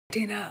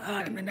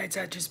Tina, Midnight's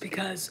Out, just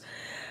because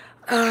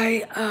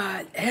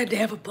I had to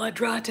have a blood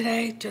draw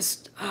today.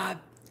 Just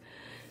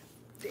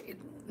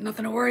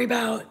nothing to worry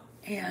about,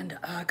 and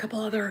a couple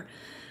other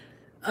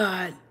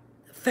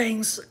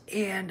things,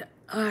 and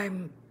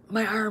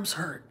my arms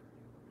hurt.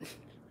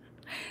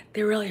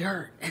 They really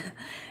hurt,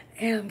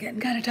 and I'm getting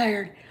kind of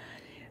tired.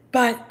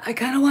 But I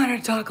kind of wanted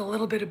to talk a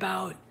little bit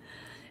about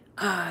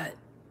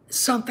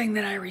something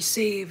that I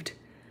received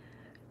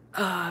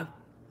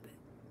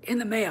in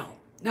the mail.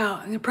 Now,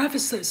 I'm going to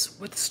preface this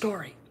with a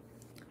story.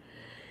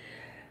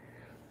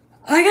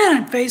 I got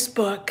on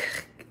Facebook,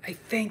 I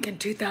think in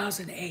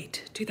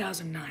 2008,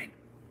 2009.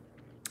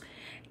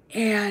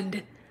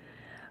 And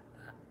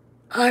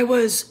I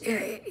was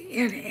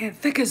in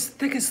thick as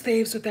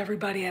thieves with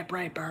everybody at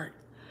Breitbart,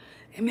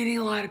 and meeting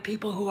a lot of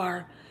people who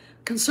are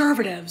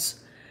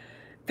conservatives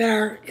that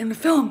are in the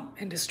film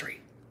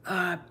industry.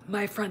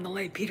 My friend, the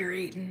late Peter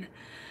Eaton,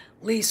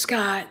 Lee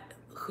Scott,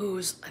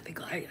 who's, I think,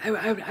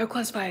 I would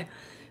classify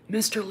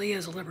Mr. Lee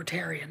as a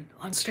libertarian,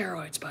 on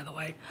steroids, by the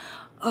way.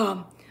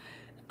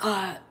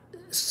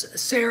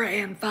 Sarah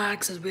Ann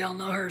Fox, as we all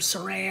know her,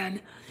 Saran,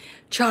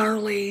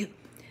 Charlie,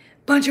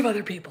 bunch of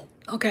other people,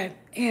 okay,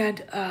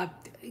 and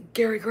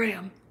Gary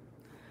Graham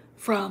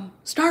from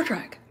Star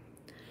Trek.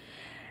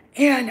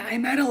 And I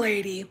met a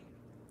lady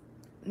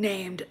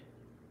named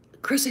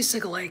Chrissy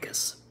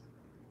Sigalakis.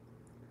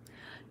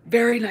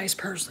 Very nice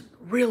person,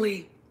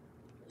 really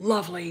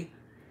lovely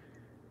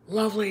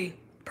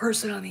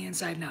person on the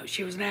inside and out.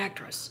 She was an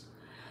actress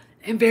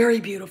and very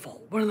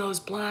beautiful, one of those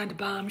blonde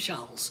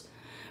bombshells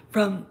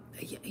from,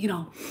 you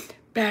know,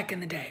 back in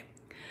the day.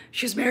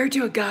 She's married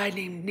to a guy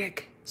named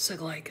Nick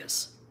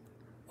Sigalakis,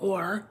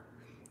 or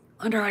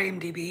under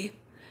IMDb,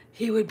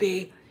 he would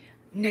be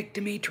Nick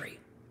Dimitri.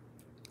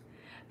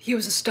 He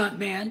was a stunt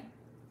man,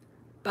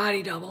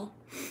 body double.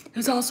 He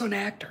was also an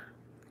actor.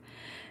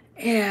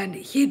 And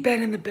he'd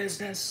been in the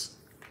business.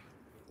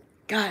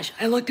 Gosh,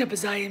 I looked up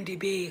his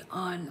IMDb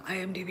on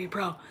IMDb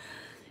Pro.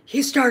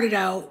 He started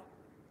out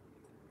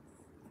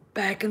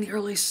back in the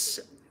early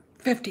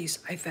 50s,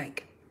 I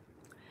think.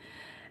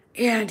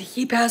 And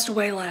he passed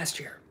away last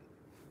year.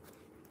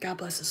 God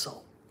bless his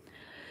soul.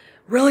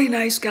 Really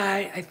nice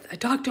guy. I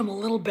talked to him a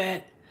little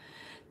bit,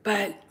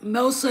 but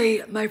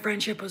mostly my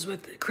friendship was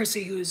with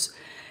Chrissy, who's,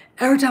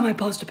 every time I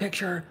post a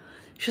picture,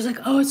 she's like,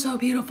 oh, it's so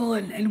beautiful.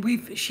 And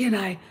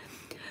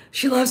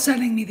she loves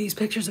sending me these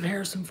pictures of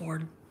Harrison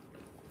Ford.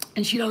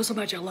 And she knows how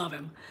much I love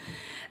him.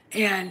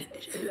 And,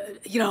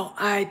 you know,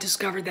 I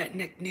discovered that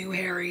Nick knew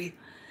Harry,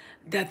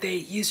 that they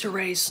used to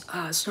race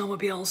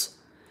snowmobiles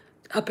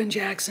up in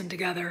Jackson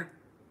together.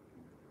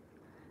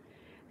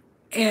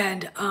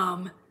 And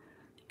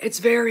it's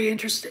very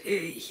interesting,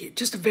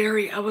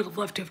 I would have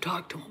loved to have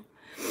talked to him.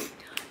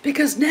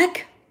 Because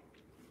Nick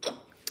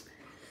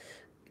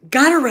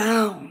got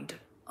around,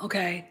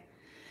 okay?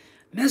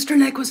 Mr.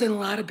 Nick was in a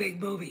lot of big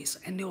movies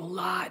and knew a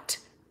lot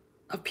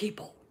of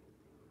people.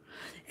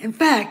 In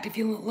fact, if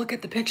you look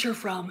at the picture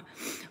on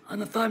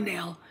the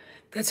thumbnail,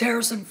 that's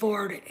Harrison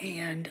Ford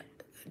and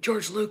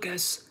George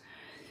Lucas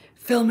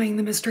filming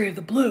The Mystery of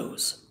the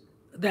Blues,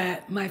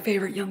 that my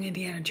favorite Young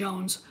Indiana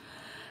Jones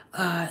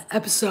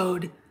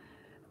episode.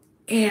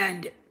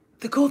 And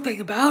the cool thing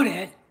about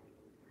it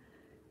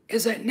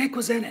is that Nick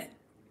was in it.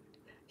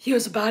 He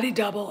was a body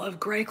double of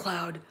Gray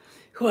Cloud,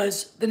 who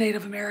was the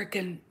Native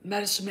American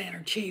medicine man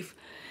or chief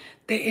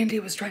that Indy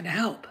was trying to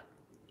help.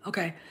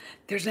 Okay,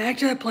 there's an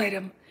actor that played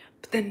him,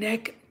 but then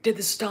Nick did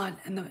the stunt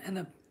and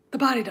the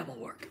body double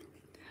work.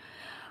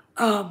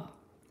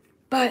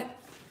 But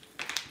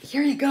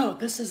here you go.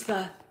 This is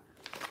the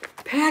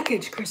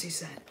package Chrissy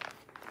sent.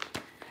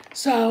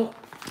 So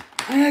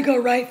I'm gonna go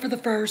right for the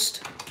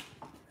first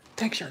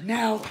picture.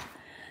 Now,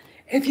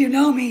 if you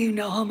know me, you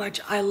know how much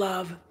I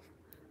love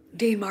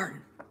Dean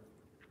Martin.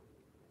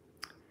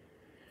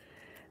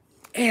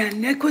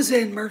 And Nick was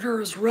in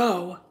Murderer's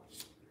Row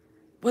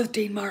with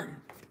Dean Martin.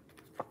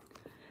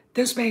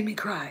 This made me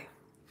cry.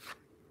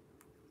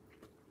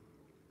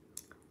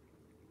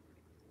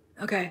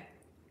 Okay,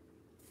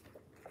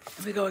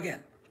 let me go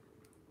again.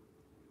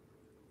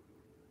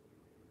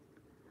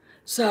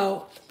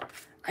 So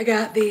I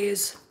got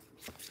these,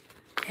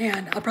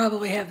 and I'll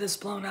probably have this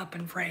blown up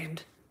and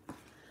framed.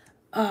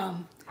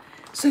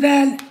 So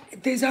then,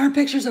 these aren't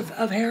pictures of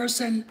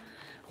Harrison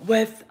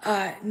with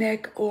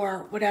Nick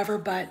or whatever,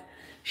 but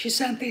she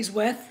sent these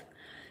with.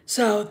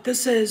 So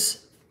this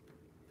is,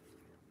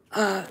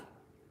 I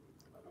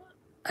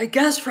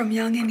guess, from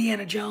Young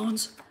Indiana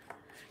Jones,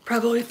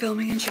 probably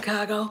filming in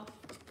Chicago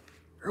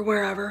or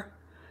wherever.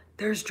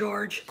 There's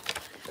George.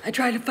 I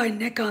tried to find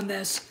Nick on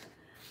this,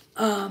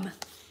 and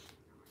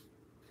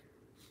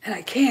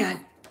I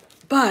can't,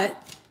 but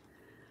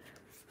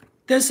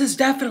this is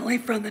definitely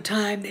from the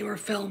time they were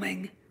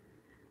filming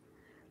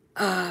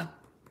The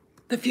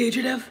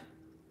Fugitive,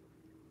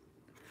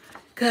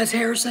 because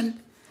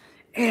Harrison,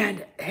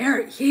 and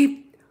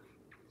he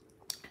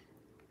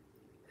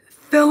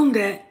filmed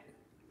it,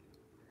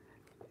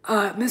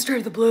 Mystery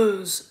of the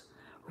Blues,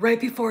 right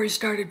before he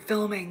started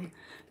filming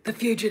The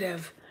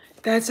Fugitive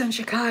That's in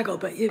Chicago,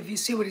 but if you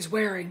see what he's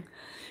wearing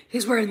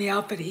the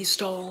outfit he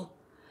stole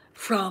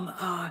from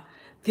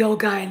the old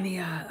guy in the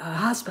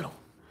hospital.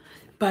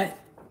 But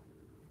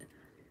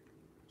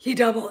he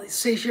doubled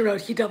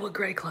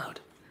Gray Cloud.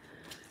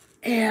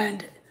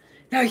 And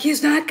now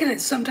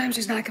sometimes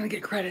he's not gonna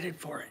get credited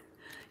for it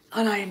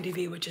on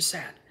IMDb, which is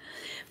sad.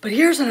 But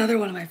here's another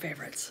one of my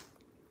favorites.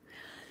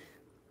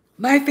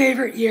 My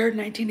favorite year,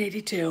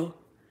 1982.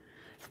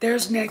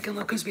 There's Nick, and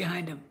look who's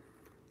behind him.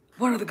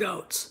 One of the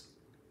goats,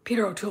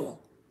 Peter O'Toole.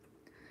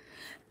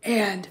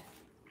 And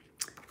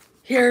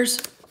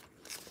here's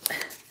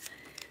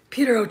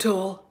Peter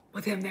O'Toole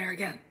with him there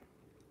again.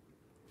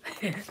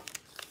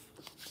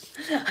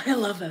 I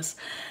love this.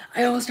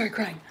 I almost start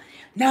crying.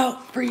 Now,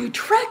 for you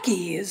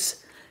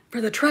Trekkies,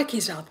 for the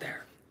Trekkies out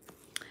there,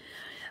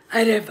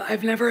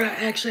 I've never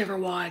actually ever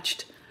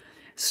watched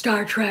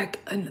Star Trek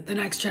and The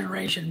Next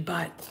Generation,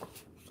 but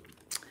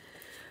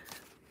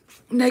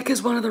Nick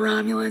is one of the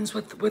Romulans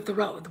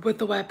with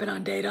the weapon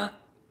on Data.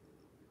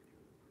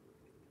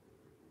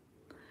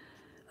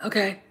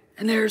 Okay,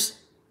 and there's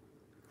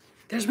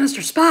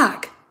Mr.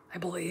 Spock, I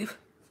believe.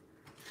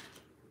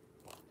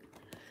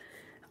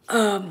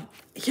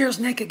 Here's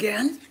Nick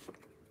again.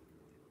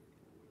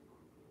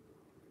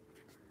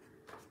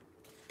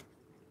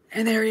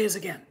 And there he is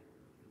again.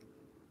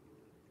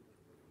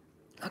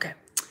 Okay.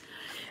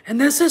 And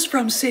this is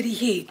from City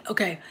Heat.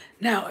 Okay,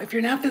 now, if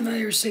you're not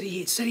familiar with City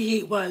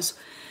Heat was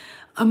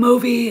a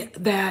movie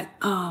that,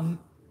 I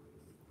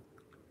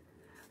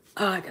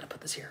gotta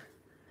put this here,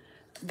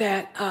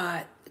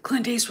 that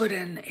Clint Eastwood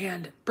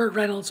and Burt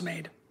Reynolds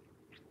made.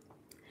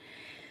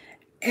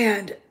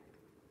 And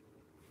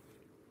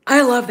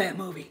I love that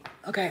movie.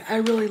 Okay, I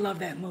really love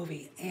that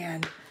movie.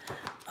 And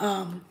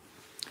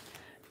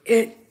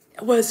it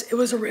was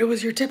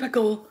your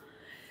typical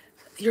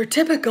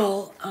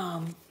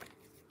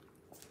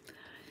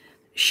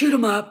shoot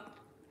 'em up.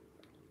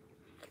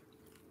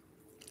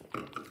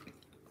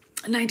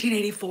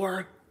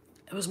 1984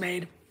 it was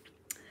made.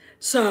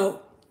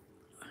 So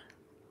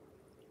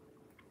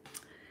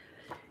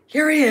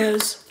here he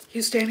is.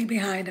 He's standing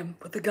behind him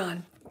with the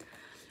gun.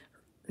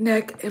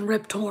 Nick and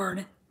Rip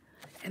Torn.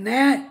 And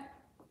that,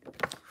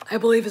 I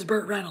believe, is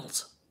Burt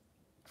Reynolds.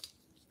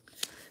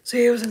 So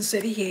he was in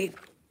City Heat.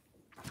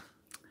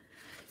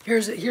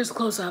 Here's a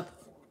close-up.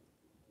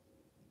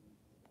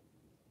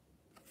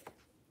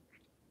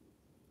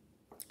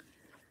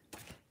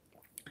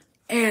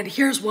 And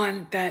here's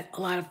one that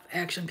a lot of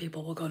action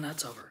people will go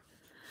nuts over.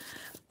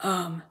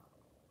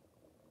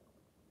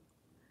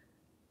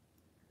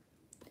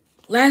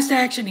 Last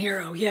Action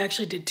Hero, he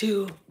actually did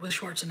 2 with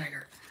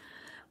Schwarzenegger.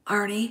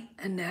 Arnie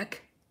and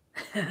Nick.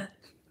 And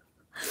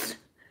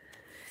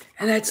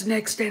that's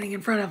Nick standing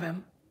in front of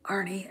him.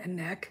 Arnie and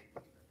Nick.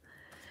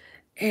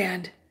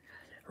 And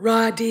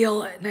Raw Deal,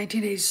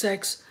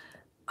 1986,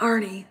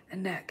 Arnie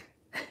and Nick.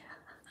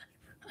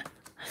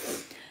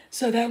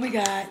 So then we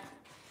got,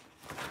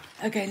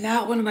 okay,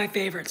 not one of my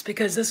favorites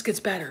because this gets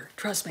better,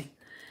 trust me.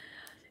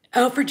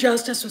 Out for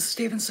Justice with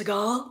Steven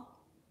Seagal.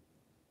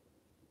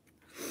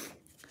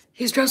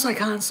 He's dressed like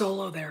Han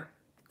Solo there.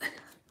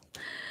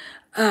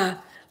 The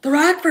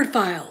Rockford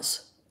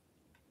Files.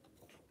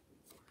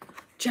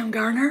 Jim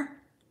Garner.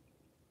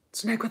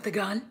 It's Nick with the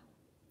gun.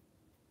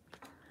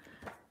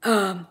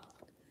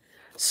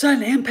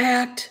 Sudden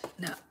Impact.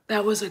 No,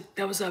 that was a.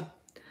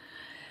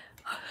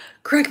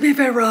 Correct me if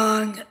I'm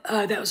wrong.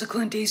 That was a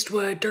Clint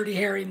Eastwood Dirty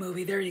Harry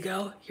movie. There you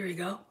go. Here you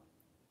go.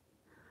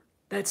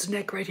 That's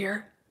Nick right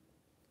here.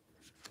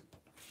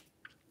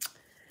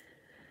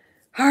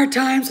 Hard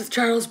Times with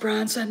Charles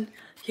Bronson.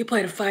 He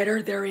played a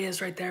fighter. There he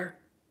is right there.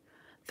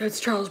 That's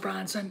Charles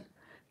Bronson.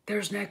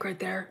 There's Nick right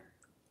there.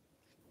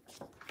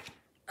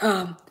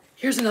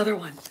 Here's another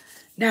one.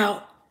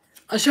 Now,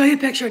 I'll show you a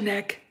picture of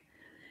Nick,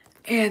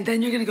 and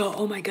then you're going to go,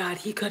 oh my God,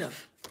 he could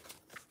have.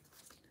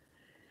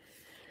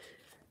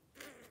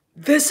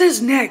 This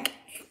is Nick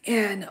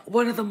in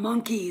one of the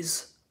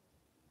Monkees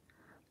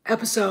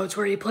episodes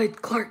where he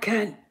played Clark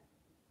Kent.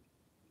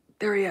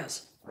 There he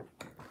is.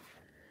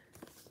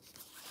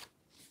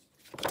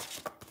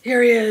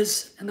 Here he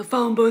is in the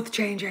phone booth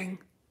changing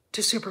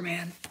to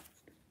Superman.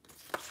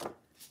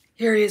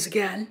 Here he is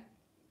again.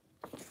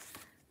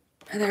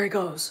 And there he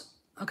goes.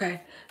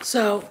 Okay,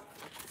 so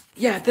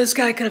yeah, this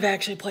guy could have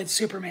actually played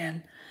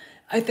Superman,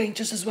 I think,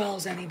 just as well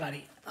as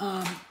anybody.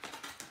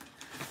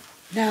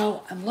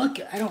 Now, I'm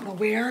looking, I don't know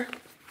where.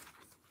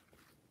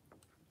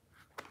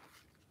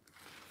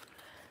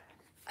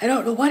 I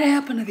don't know what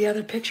happened to the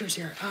other pictures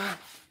here.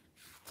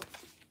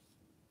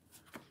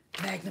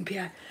 Magnum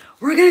PI.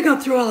 We're going to go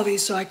through all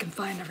these so I can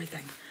find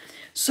everything.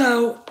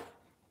 So,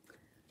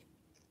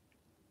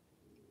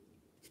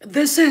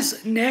 this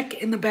is Nick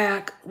in the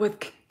back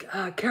with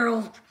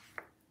Carol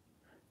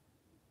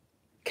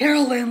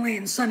Lindley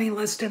and Sonny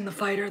Liston, the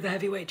fighter, the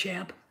heavyweight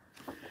champ,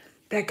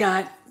 that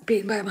got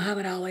beaten by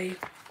Muhammad Ali.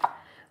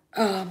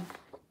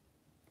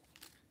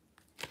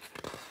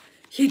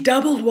 He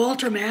doubled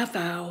Walter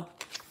Matthau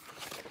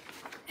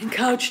in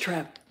Couch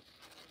Trip.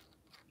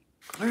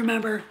 I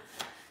remember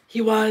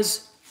he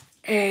was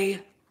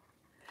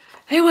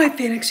White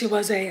Phoenix, he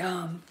was a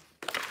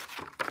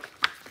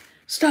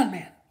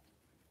stuntman.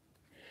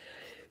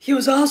 He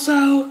was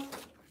also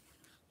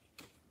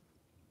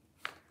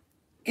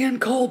in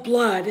Cold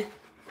Blood.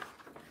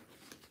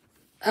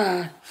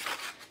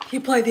 He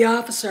played the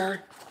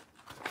officer.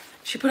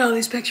 She put all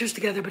these pictures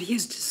together, but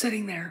he's just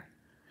sitting there.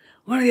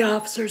 One of the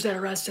officers that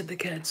arrested the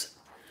kids.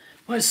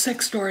 What a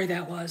sick story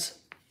that was.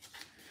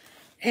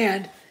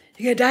 And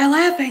you're gonna die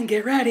laughing,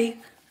 get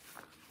ready.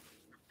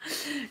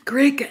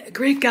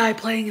 Greek guy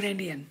playing an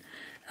Indian.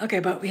 Okay,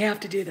 but we have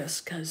to do this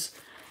because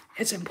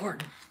it's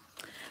important.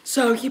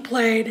 So he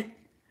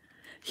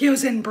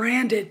was in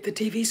Branded, the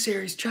TV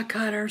series, Chuck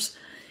Connors.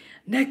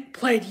 Nick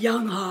played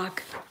Young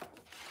Hawk.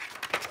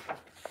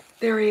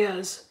 There he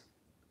is.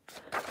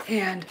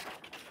 And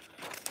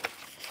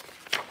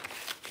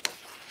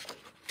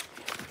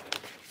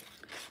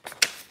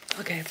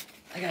okay,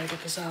 I gotta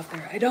get this off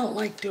there. I don't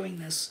like doing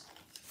this.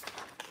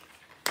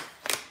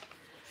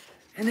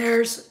 And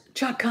there's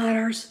Chuck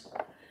Connors.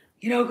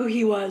 You know who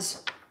he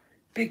was.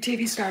 Big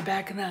TV star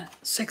back in the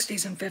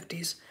 60s and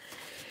 50s.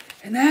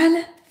 And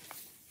then,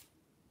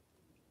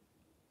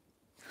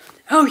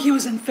 oh, he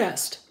was in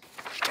Fist.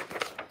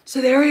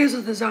 So there he is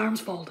with his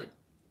arms folded.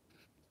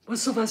 With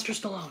Sylvester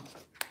Stallone.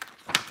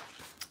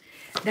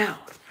 Now,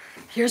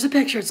 here's a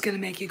picture that's going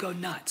to make you go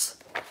nuts.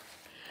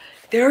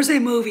 There's a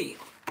movie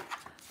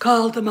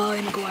called The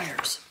Molly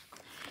Maguires.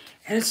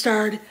 And it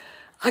starred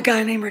a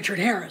guy named Richard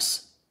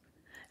Harris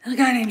and a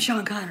guy named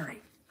Sean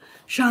Connery.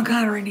 Sean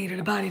Connery needed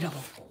a body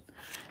double.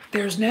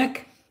 There's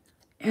Nick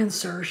and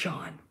Sir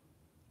Sean.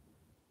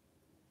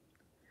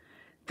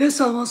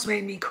 This almost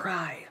made me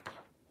cry.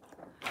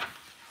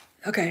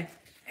 Okay,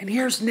 and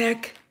here's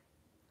Nick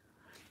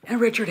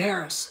and Richard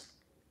Harris.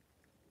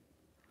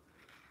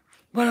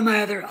 One of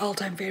my other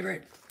all-time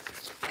favorite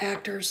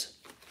actors.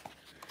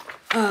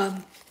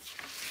 But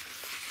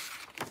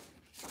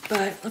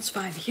let's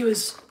find, he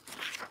was,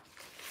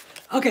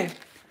 okay,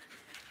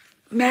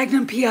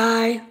 Magnum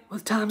P.I.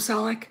 with Tom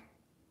Selleck.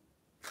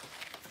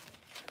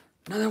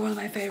 Another one of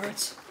my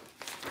favorites.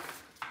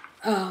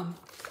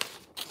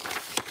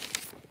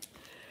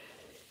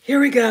 Here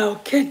we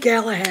go, Kid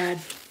Galahad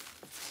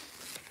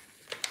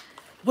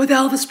with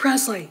Elvis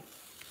Presley,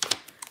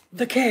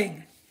 the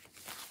King.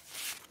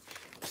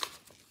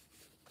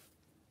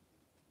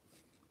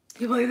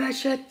 You believe that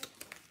shit?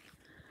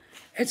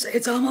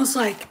 It's almost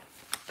like,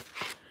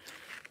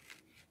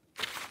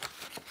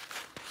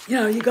 you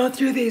know, you go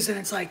through these and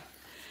it's like,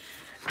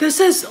 this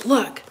is,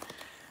 look,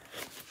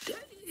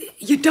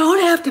 you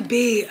don't have to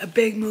be a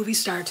big movie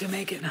star to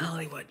make it in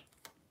Hollywood.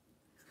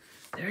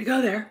 There you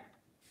go there.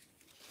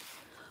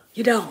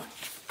 You don't.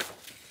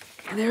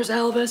 And there's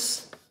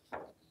Elvis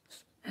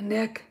and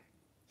Nick.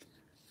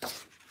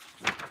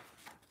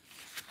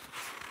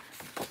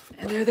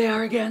 And there they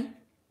are again.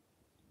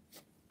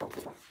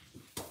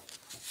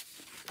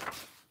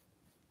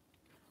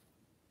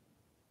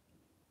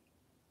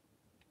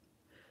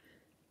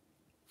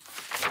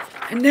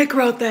 And Nick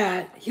wrote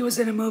that. He was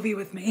in a movie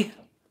with me.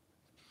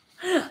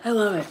 I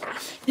love it.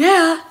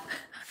 Yeah.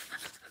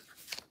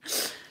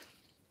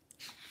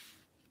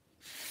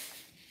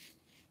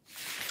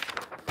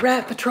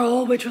 Rat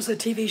Patrol, which was a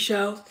TV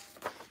show.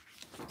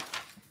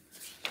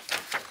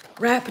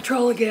 Rat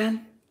Patrol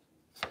again.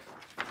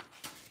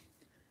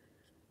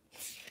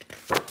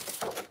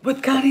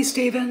 With Connie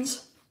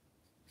Stevens.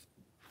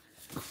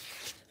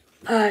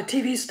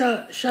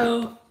 TV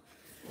show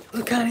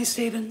with Connie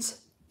Stevens.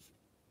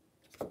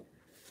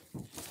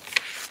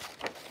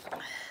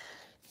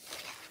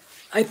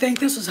 I think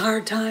this was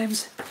Hard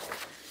Times.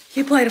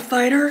 He played a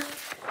fighter.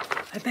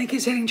 I think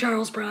he's hitting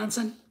Charles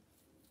Bronson.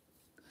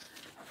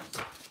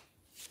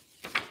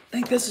 I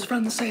think this is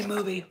from the same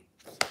movie.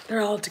 They're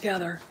all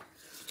together.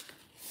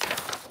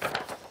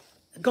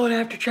 Going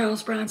after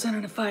Charles Bronson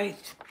in a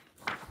fight.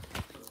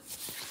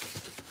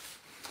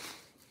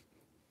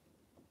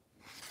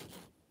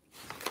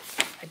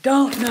 I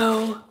don't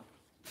know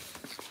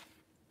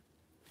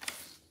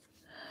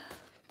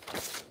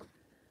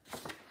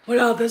what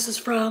all this is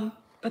from,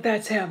 but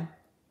that's him.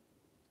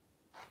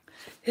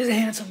 He's a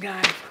handsome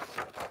guy.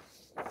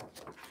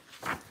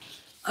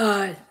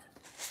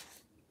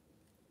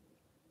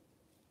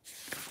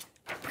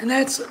 And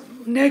that's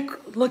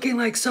Nick looking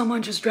like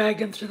someone just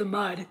dragged him through the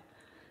mud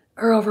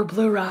or over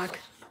Blue Rock.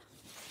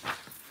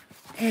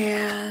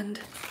 And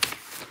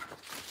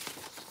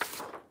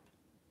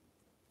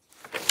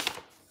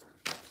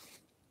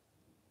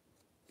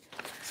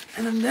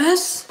then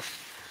this,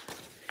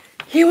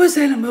 he was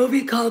in a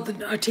movie called,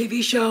 a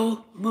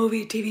TV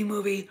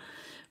movie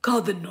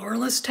called The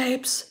Norliss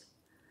Tapes.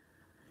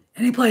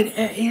 And he played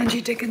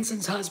Angie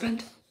Dickinson's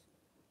husband.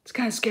 It's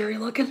kind of scary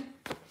looking.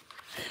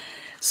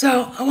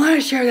 So I want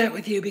to share that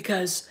with you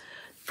because,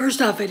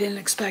 first off, I didn't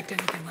expect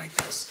anything like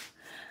this.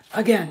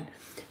 Again,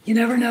 you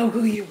never know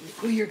who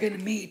you're going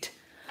to meet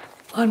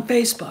on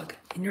Facebook,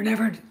 and you're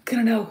never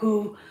going to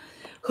know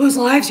whose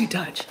lives you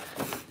touch.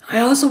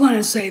 I also want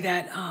to say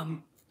that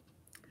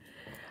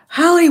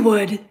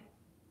Hollywood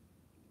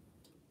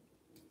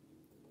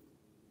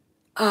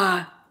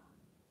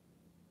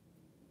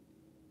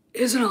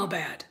isn't all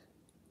bad.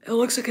 It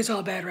looks like it's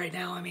all bad right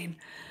now. I mean,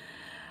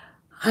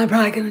 I'm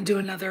probably going to do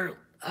another,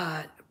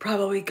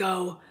 probably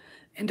go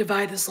and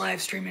divide this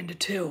live stream into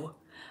two,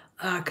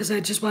 because I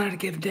just wanted to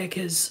give Dick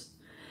his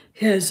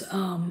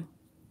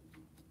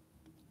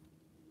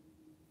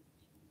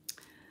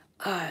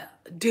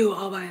due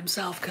all by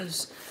himself,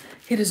 because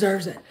he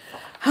deserves it.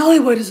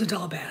 Hollywood isn't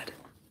all bad.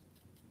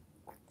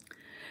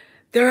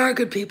 There are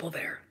good people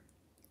there.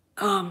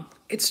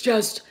 It's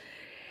just,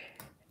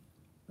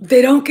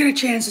 they don't get a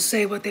chance to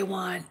say what they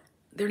want.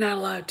 They're not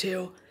allowed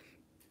to.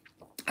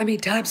 I mean,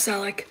 Tom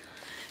Selleck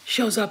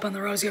shows up on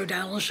the Rosie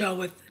O'Donnell show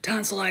with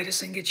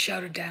tonsillitis and gets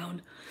shouted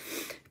down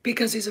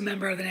because he's a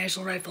member of the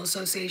National Rifle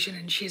Association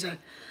and she's a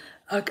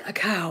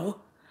cow.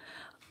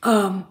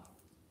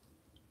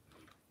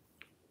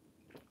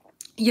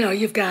 You know,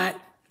 you've got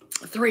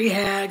three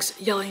hags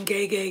yelling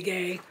gay, gay,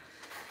 gay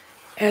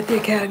at the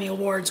Academy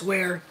Awards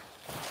where,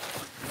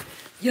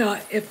 you know,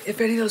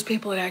 if any of those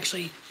people had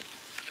actually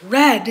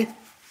read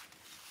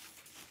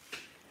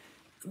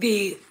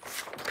the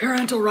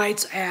Parental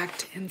Rights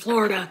Act in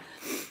Florida,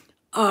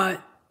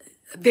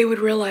 they would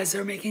realize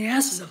they're making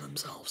asses of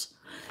themselves.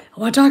 I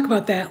want to talk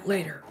about that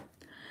later.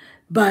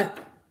 But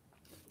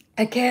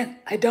I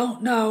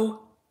don't know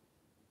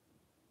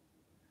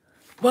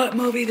what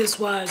movie this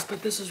was,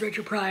 but this is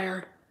Richard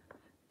Pryor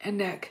and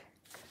Nick.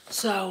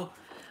 So,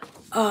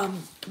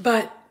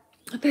 but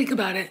think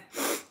about it.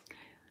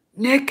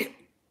 Nick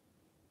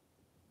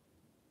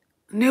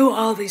knew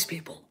all these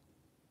people.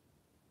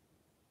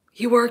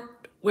 He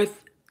worked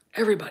with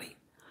everybody,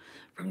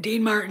 from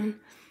Dean Martin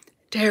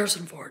to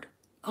Harrison Ford.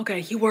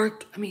 Okay, he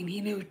worked, I mean, he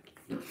knew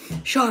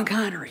Sean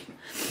Connery.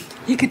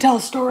 He could tell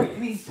a story. I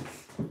mean,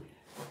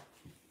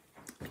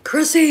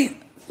 Chrissy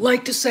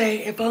liked to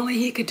say, if only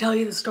he could tell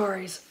you the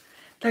stories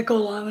that go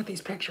along with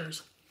these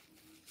pictures.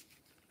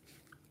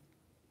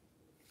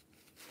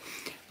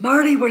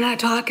 Marty, we're not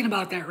talking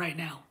about that right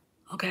now,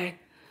 okay?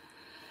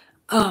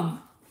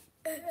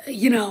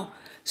 You know,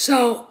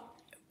 so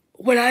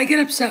when I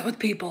get upset with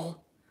people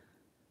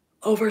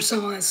over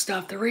some of this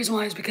stuff, the reason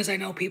why is because I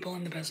know people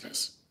in the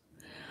business.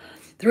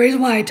 The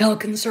reason why I tell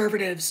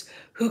conservatives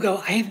who go,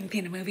 I haven't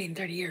seen a movie in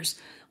 30 years,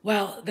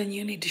 well, then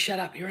you need to shut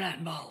up. You're not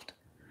involved.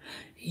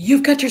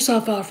 You've cut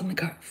yourself off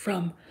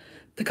from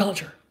the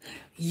culture.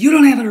 You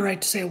don't have any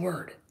right to say a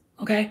word,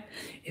 okay?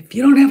 If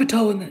you don't have a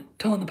toe in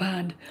the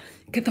pond,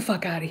 get the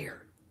fuck out of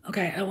here,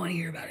 okay? I don't want to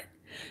hear about it.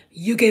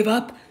 You gave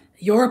up.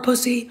 You're a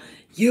pussy.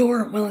 You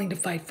weren't willing to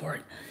fight for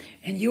it.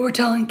 And you were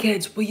telling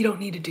kids, well, you don't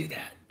need to do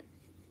that,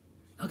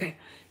 okay?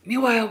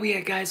 Meanwhile, we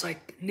had guys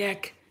like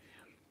Nick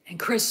and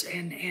Chris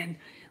and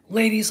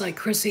ladies like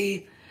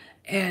Chrissy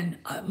and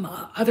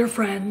other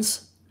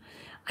friends.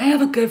 I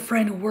have a good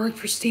friend who worked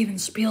for Steven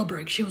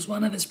Spielberg. She was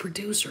one of his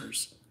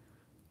producers.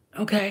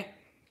 Okay?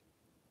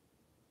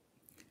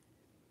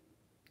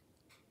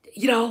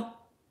 You know,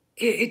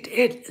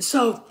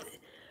 so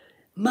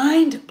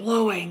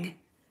mind-blowing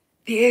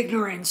the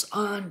ignorance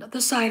on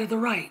the side of the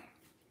right.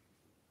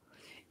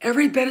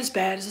 Every bit as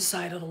bad as the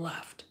side of the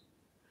left.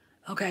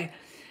 Okay?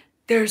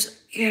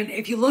 And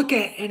if you look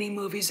at any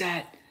movies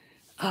that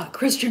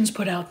Christians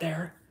put out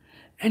there,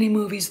 any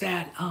movies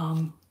that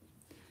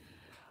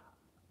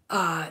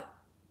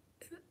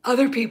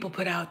other people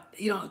put out,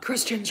 you know,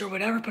 Christians or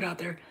whatever put out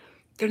there,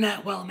 they're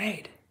not well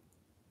made.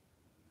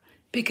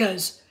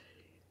 Because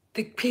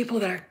the people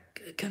that are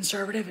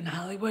conservative in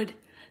Hollywood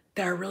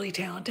that are really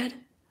talented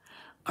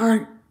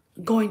aren't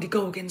going to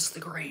go against the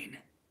grain.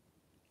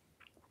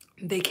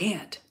 They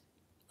can't.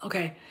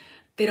 Okay?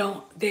 They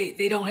don't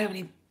have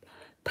any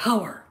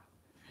power.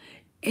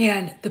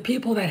 And the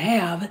people that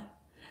have,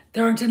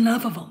 there aren't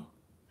enough of them.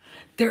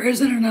 There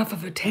isn't enough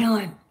of a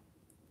talent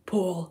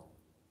pool,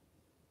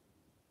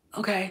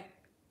 okay,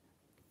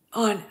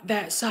 on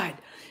that side.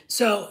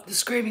 So the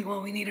screaming,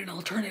 well, we need an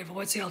alternative.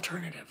 What's the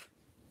alternative?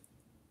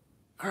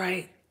 All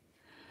right?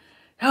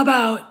 How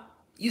about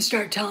you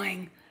start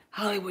telling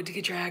Hollywood to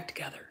get your act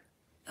together?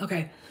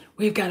 Okay,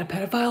 we've got a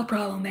pedophile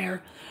problem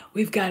there.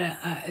 We've got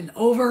an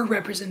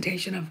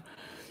over-representation of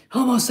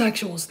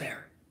homosexuals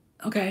there,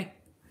 okay?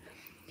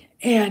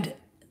 And,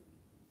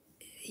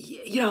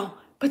 you know,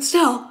 but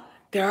still,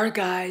 there are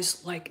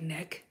guys like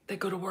Nick that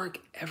go to work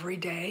every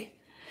day.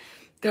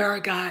 There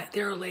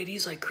are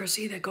ladies like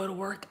Chrissy that go to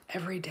work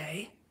every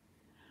day.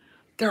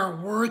 There are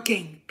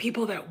working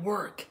people that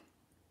work,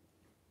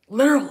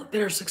 literally,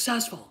 that are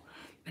successful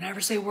and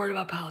never say a word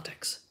about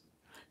politics.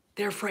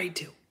 They're afraid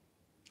to.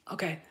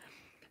 Okay,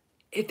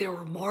 if there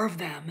were more of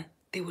them,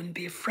 they wouldn't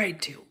be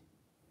afraid to.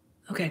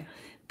 Okay,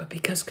 but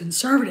because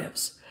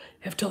conservatives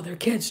have told their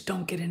kids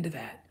don't get into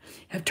that,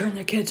 have turned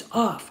their kids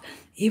off,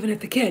 even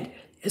if the kid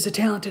is a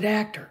talented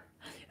actor,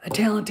 a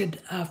talented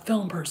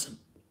film person.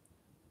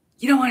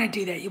 You don't want to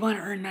do that. You want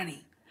to earn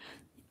money.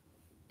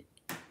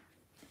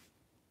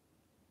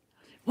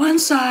 One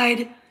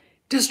side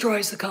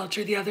destroys the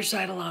culture. The other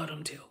side allowed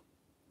them to.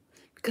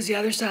 Because the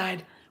other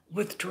side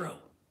withdrew.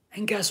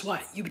 And guess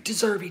what? You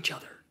deserve each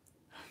other.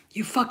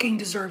 You fucking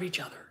deserve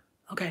each other.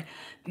 Okay?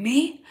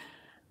 Me,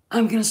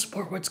 I'm going to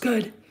support what's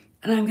good,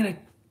 and I'm going to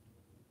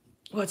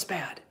what's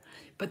bad.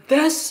 But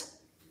this,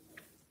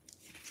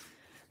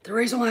 the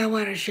reason why I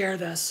wanted to share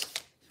this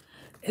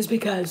is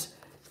because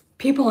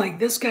people like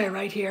this guy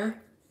right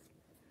here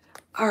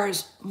are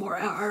as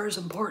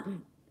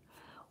important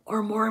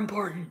or more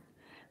important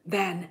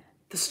than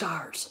the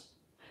stars,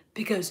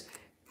 because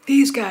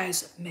these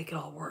guys make it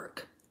all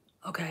work.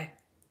 Okay,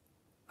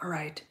 all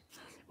right.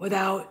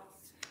 Without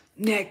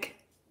Nick,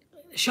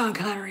 Sean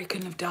Connery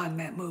couldn't have done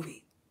that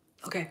movie.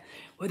 Okay,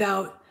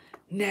 without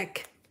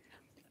Nick,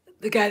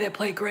 the guy that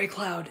played Gray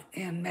Cloud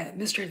in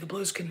Mystery of the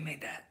Blues couldn't have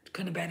made that.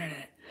 Couldn't have been in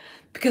it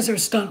because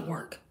there's stunt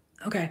work.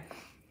 Okay,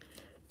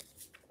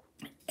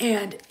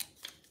 and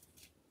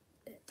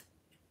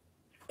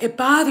it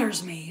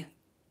bothers me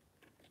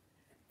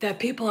that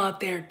people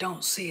out there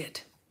don't see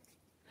it.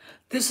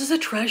 This is a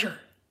treasure.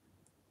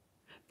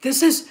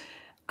 This is,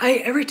 when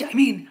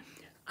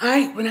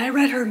I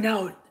read her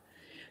note,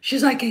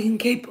 she's like, you can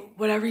keep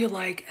whatever you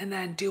like and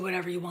then do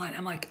whatever you want.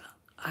 I'm like,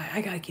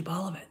 I gotta keep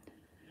all of it.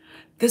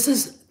 This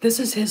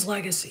is his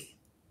legacy,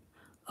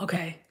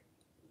 okay?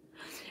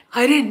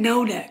 I didn't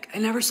know Nick. I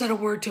never said a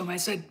word to him. I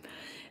said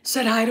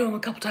hi to him a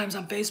couple times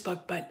on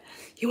Facebook, but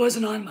he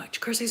wasn't on much.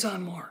 Chrissy's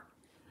on more.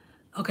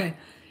 Okay,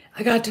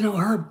 I got to know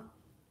her,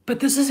 but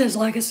this is his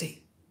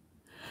legacy.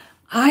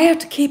 I have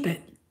to keep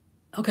it,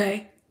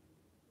 okay?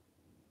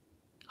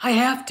 I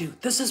have to.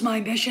 This is my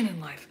mission in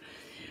life.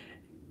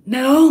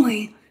 Not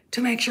only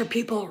to make sure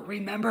people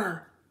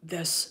remember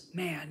this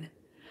man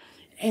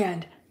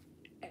and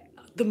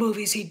the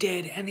movies he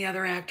did and the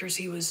other actors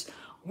he was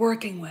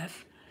working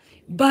with,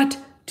 but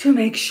to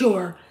make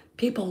sure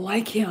people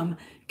like him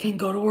can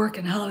go to work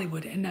in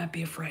Hollywood and not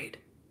be afraid,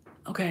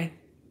 okay?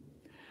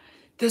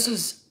 This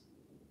is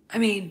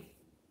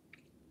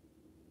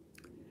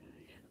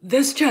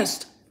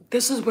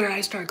where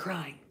I start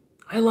crying.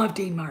 I love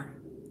Dean Martin.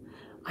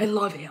 I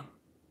love him.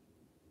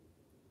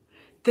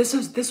 This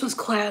was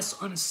class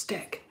on a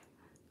stick,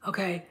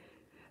 okay?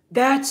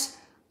 This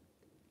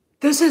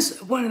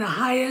is one of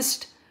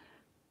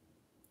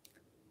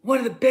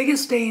the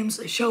biggest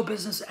names show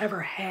business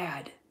ever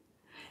had.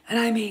 And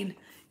I mean,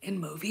 in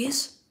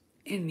movies,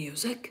 in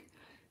music,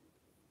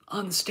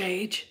 on the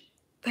stage.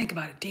 Think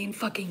about it, Dean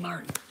fucking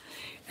Martin.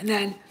 And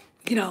then,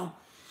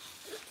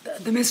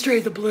 the Mystery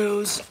of the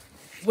Blues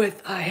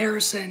with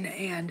Harrison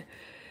and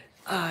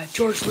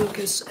George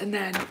Lucas. And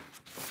then,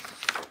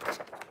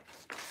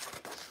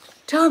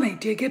 tell me,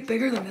 do you get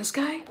bigger than this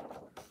guy?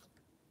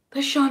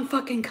 That's Sean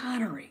fucking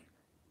Connery.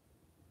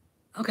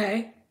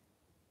 Okay?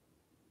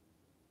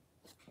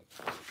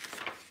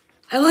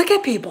 I look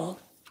at people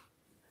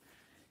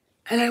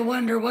and I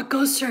wonder what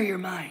goes through your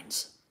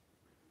minds.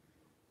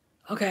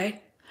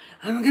 Okay?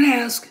 I'm going to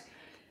ask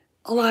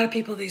a lot of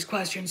people these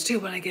questions too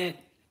when I get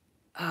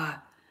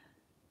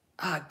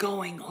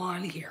going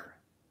on here.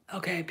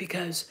 Okay?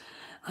 Because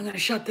I'm going to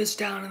shut this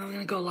down and I'm going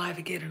to go live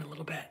again in a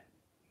little bit.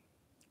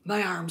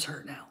 My arms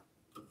hurt now.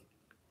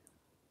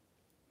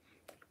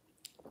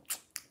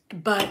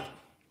 But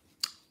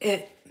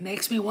it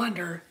makes me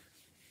wonder,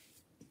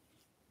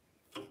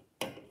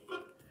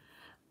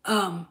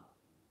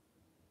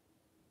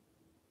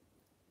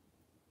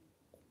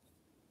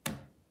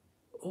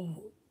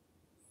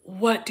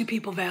 what do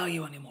people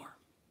value anymore?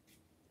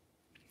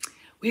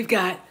 We've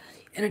got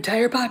an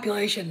entire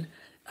population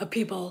of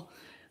people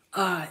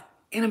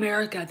in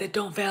America that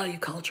don't value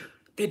culture.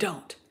 They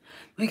don't.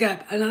 We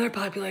got another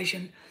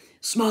population,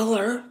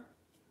 smaller,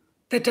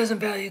 that doesn't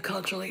value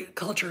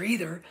culture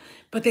either,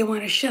 but they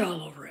want to shit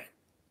all over it.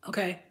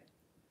 Okay?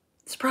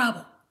 It's a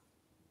problem.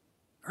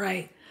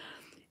 Right?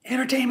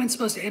 Entertainment's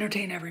supposed to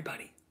entertain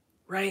everybody.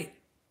 Right?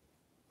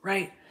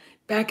 Right?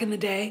 Back in the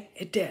day,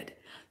 it did.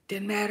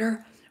 Didn't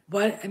matter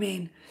what,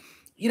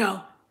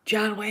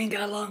 John Wayne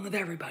got along with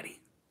everybody.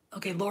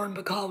 Okay, Lauren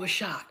Bacall was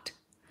shocked.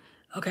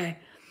 Okay?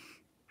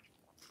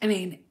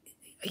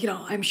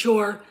 I'm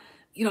sure,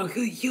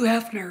 Hugh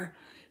Hefner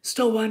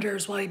still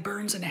wonders why he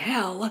burns in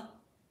hell,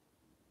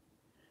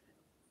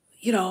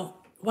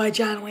 why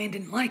John Wayne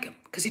didn't like him.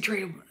 Because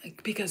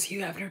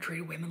Hugh Hefner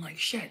treated women like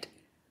shit.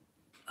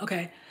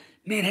 Okay?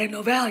 Man had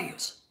no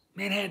values.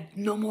 Man had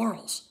no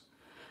morals.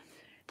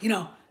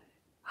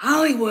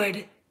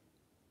 Hollywood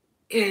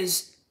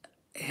has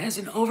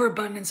an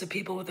overabundance of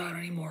people without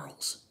any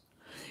morals.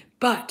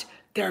 But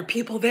there are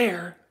people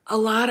there, a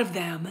lot of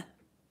them.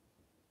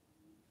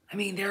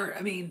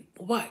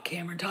 What?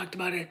 Cameron talked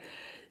about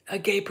a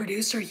gay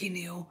producer he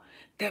knew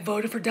that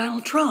voted for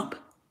Donald Trump.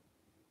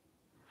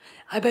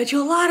 I bet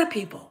you a lot of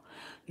people,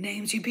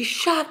 names you'd be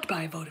shocked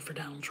by, voted for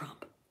Donald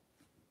Trump.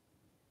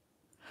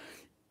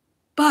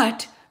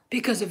 But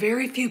because of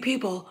very few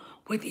people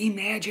with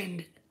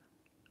imagined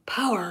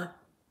power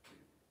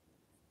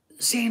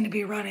seem to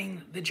be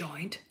running the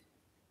joint,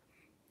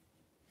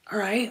 all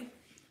right?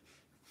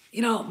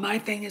 My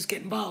thing is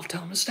get involved.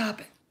 Tell them to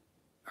stop it,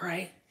 all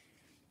right?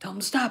 Tell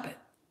them to stop it.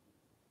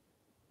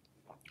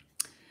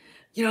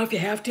 If you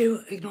have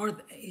to,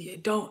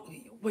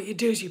 what you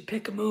do is you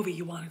pick a movie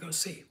you want to go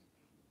see.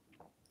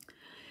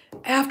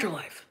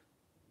 Afterlife.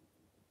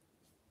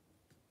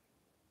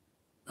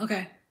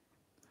 Okay.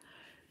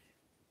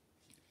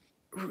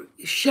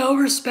 Show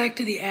respect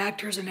to the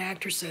actors and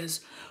actresses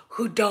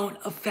who don't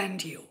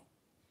offend you.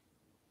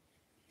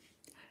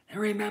 And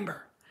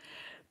remember,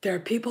 there are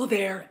people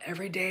there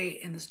every day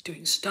in this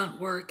doing stunt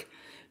work,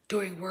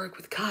 doing work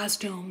with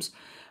costumes,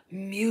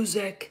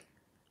 music,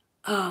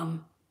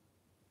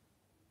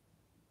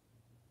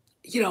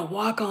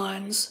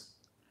 walk-ons,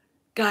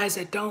 guys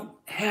that don't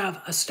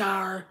have a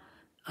star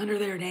under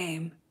their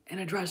name in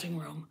a dressing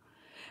room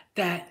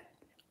that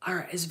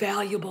are as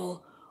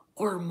valuable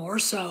or more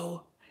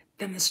so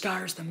than the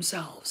stars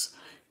themselves.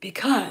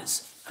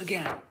 Because,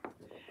 again,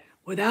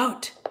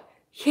 without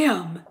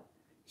him,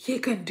 he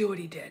couldn't do what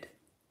he did.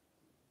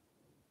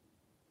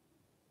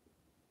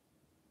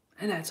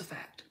 And that's a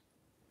fact.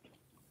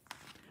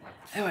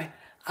 Anyway,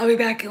 I'll be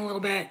back in a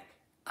little bit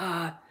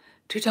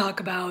to talk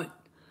about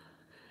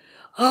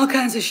all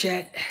kinds of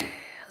shit.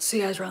 See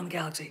you guys around the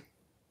galaxy.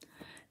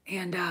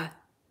 And,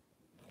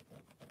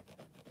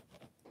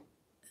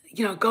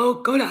 go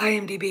to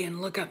IMDb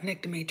and look up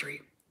Nick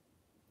Dimitri.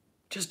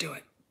 Just do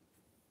it.